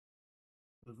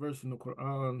The verse in the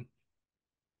Quran,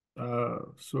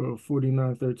 Surah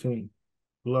 49:13.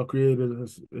 Allah created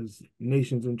us as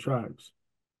nations and tribes,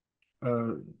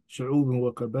 Shu'uban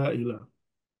wa Qaba'ila.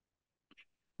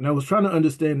 And I was trying to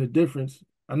understand the difference.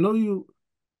 I know you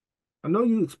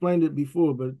explained it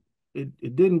before, but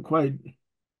it didn't quite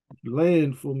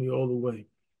land for me all the way.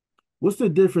 What's the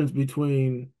difference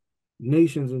between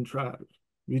nations and tribes,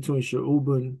 between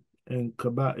Shu'uban and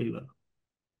Qaba'ila?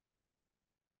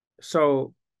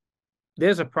 So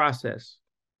there's a process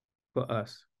for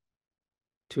us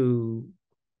to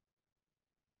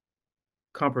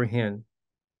comprehend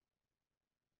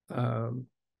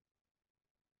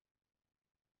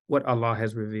what Allah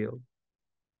has revealed.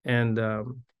 And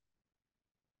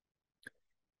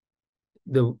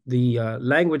the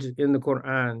language in the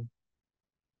Quran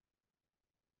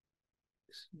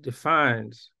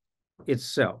defines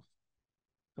itself,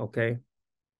 okay?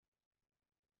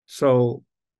 So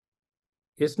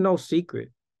it's no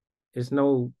secret. It's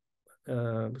no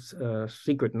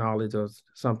secret knowledge or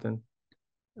something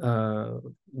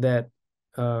that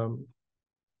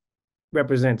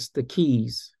represents the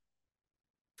keys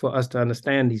for us to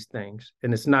understand these things.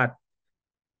 And it's not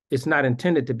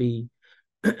intended to be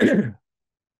a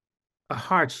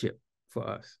hardship for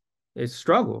us. It's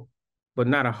struggle, but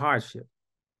not a hardship.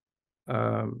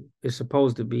 It's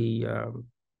supposed to be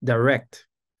direct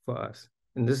for us.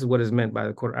 And this is what is meant by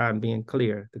the Quran being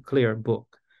clear, the clear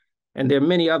book. And there are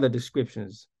many other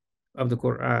descriptions of the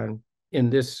Quran in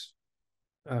this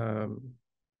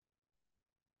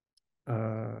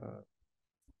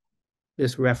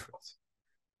this reference.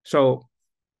 So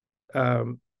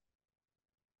Qaba'ila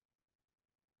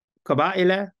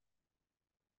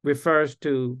refers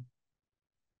to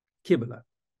Qibla.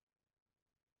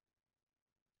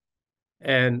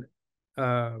 And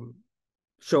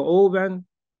Shu'uban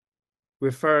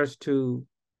refers to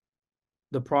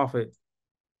the Prophet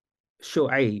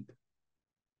Shu'aib.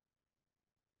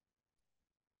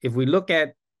 If we look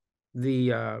at the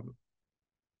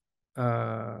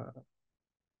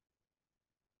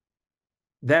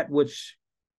that which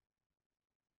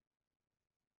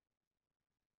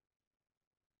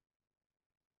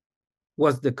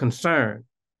was the concern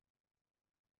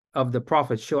of the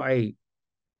Prophet Shu'aib,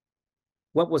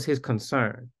 what was his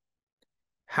concern?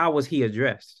 How was he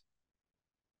addressed?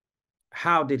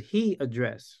 How did he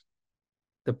address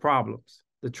the problems,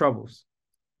 the troubles?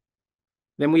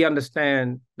 Then we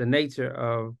understand the nature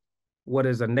of what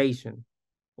is a nation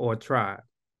or a tribe.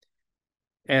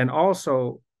 And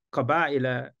also,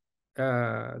 Qaba'ila,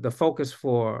 the focus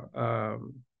for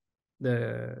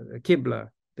the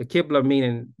Qibla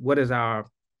meaning what is our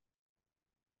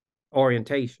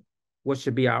orientation? What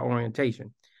should be our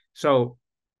orientation? So,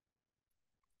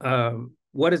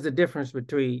 what is the difference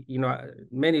between, in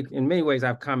many ways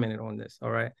I've commented on this,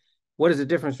 all right? What is the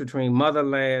difference between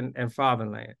motherland and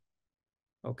fatherland?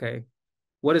 Okay.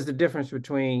 What is the difference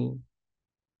between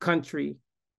country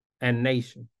and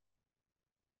nation?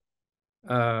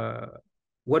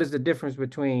 What is the difference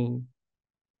between,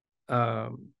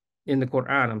 in the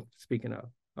Quran I'm speaking of,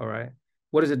 all right?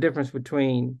 What is the difference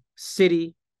between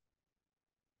city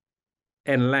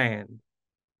and land?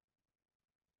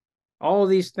 All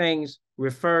these things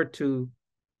refer to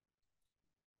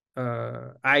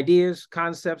ideas,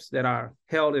 concepts that are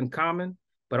held in common,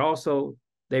 but also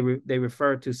they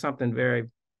refer to something very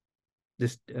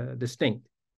distinct.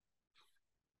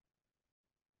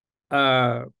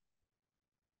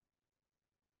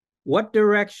 What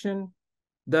direction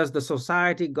does the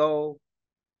society go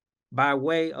by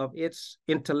way of its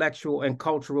intellectual and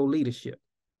cultural leadership?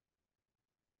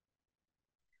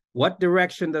 What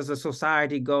direction does the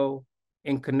society go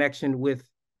in connection with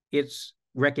its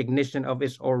recognition of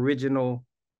its original,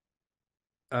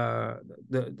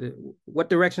 what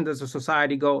direction does the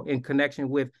society go in connection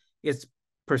with its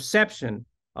perception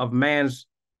of man's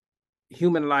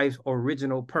human life's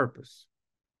original purpose?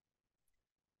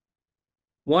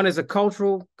 One is a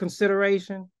cultural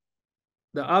consideration.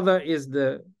 The other is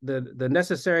the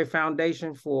necessary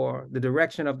foundation for the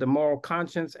direction of the moral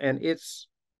conscience and its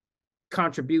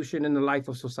contribution in the life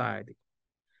of society.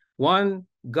 One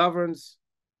governs,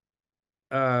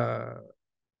 one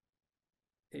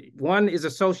is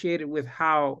associated with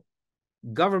how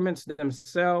governments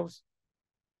themselves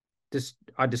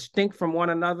are distinct from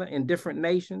one another in different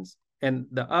nations, and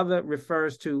the other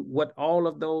refers to what all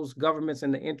of those governments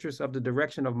in the interest of the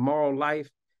direction of moral life,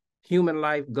 human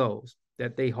life goes,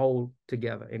 that they hold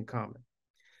together in common.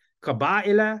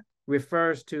 Qaba'ila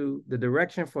refers to the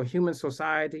direction for human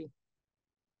society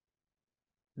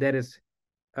that is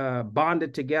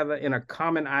bonded together in a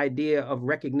common idea of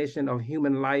recognition of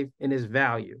human life in its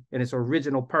value, in its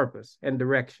original purpose and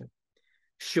direction.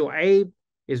 Shu'aib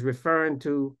is referring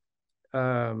to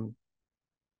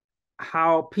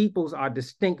how peoples are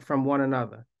distinct from one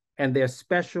another and their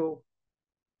special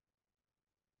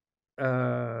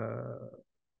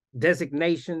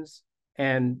designations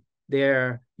and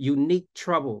their unique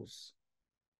troubles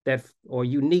that, or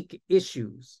unique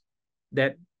issues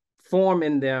that form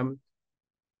in them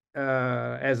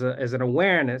as an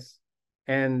awareness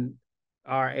and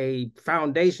are a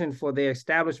foundation for their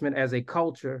establishment as a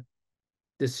culture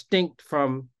distinct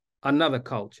from another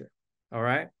culture. All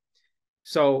right.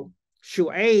 So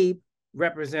Shu'aib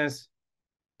represents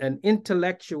an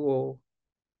intellectual,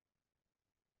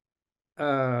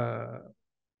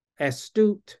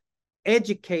 astute,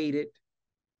 educated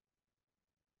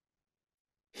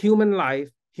human life,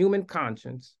 human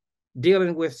conscience,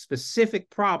 dealing with specific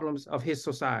problems of his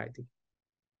society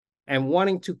and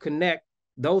wanting to connect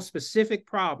those specific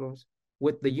problems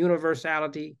with the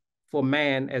universality for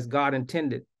man as God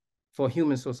intended for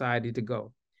human society to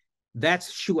go.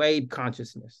 That's Shu'aib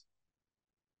consciousness.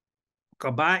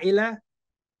 Qaba'ila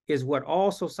is what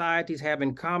all societies have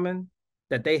in common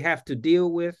that they have to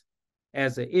deal with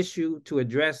as an issue to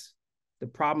address the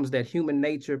problems that human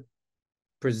nature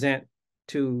present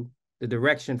to the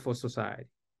direction for society.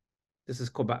 This is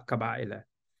Qaba'ila.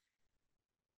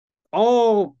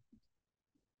 All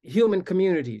human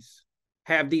communities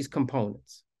have these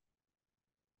components.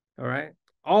 All right.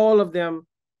 All of them,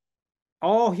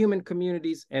 all human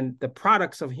communities and the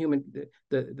products of human,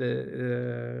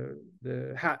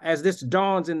 as this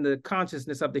dawns in the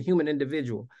consciousness of the human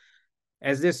individual,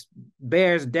 as this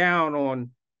bears down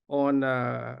on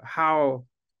how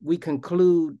we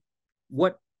conclude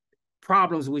what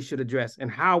problems we should address and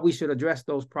how we should address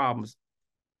those problems.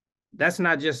 That's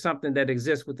not just something that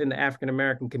exists within the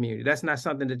African-American community. That's not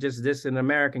something that just exists in the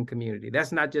American community.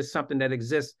 That's not just something that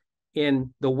exists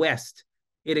in the West.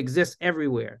 It exists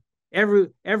everywhere.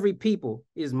 Every people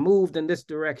is moved in this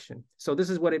direction. So this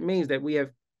is what it means that we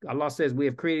have, Allah says, we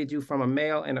have created you from a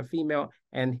male and a female,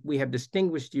 and we have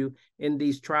distinguished you in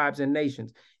these tribes and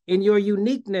nations. In your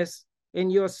uniqueness, in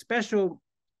your special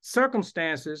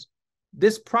circumstances,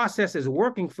 this process is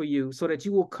working for you so that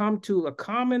you will come to a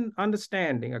common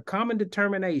understanding, a common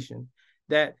determination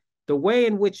that the way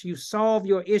in which you solve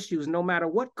your issues, no matter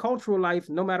what cultural life,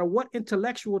 no matter what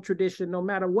intellectual tradition, no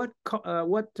matter what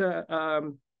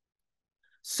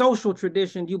social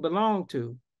tradition you belong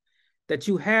to, that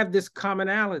you have this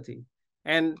commonality.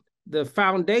 And the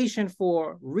foundation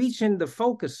for reaching the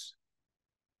focus,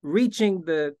 reaching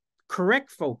the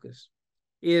correct focus,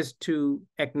 is to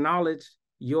acknowledge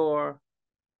your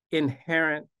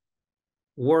inherent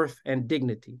worth and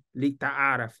dignity.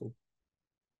 لِتَعَارَفُوا.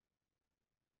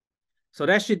 So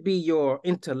that should be your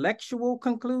intellectual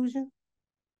conclusion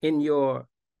in your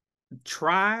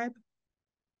tribe.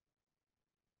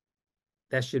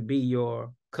 That should be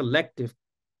your collective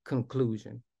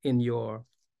conclusion in your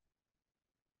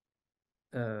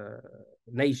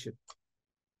nation.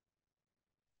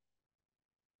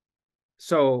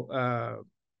 So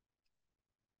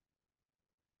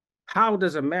how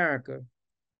does America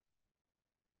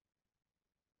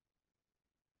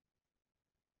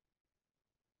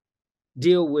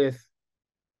deal with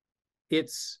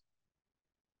its,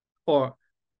 or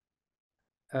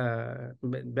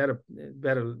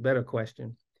better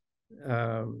question,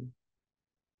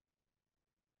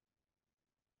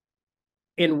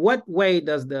 in what way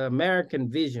does the American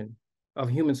vision of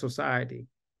human society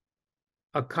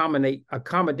accommodate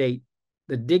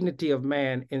the dignity of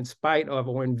man in spite of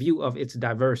or in view of its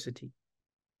diversity?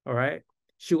 All right.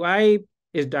 Shu'aib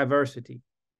is diversity.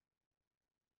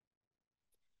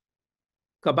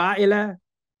 Qaba'ila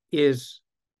is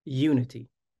unity.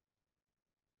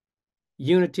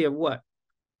 Unity of what?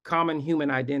 Common human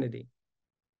identity.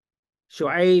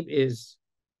 Shu'aib is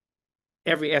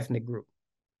every ethnic group,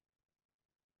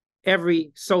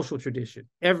 every social tradition,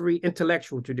 every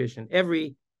intellectual tradition,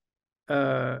 every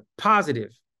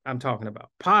positive, I'm talking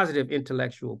about, positive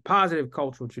intellectual, positive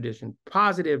cultural tradition,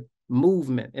 positive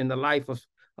movement in the life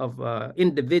of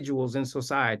individuals in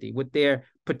society with their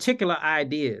particular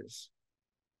ideas.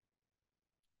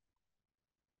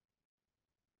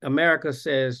 America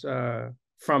says,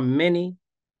 from many,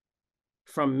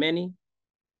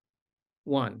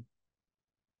 one,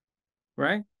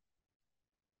 right?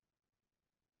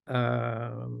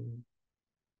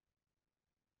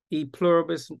 E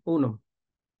pluribus unum.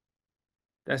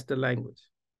 That's the language.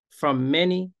 From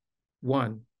many,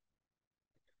 one.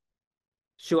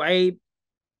 Shu'aib,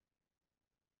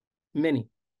 many.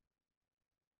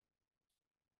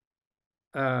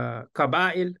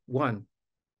 Kaba'il, one.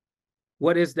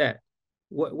 What is that?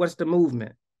 What's the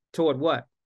movement toward what?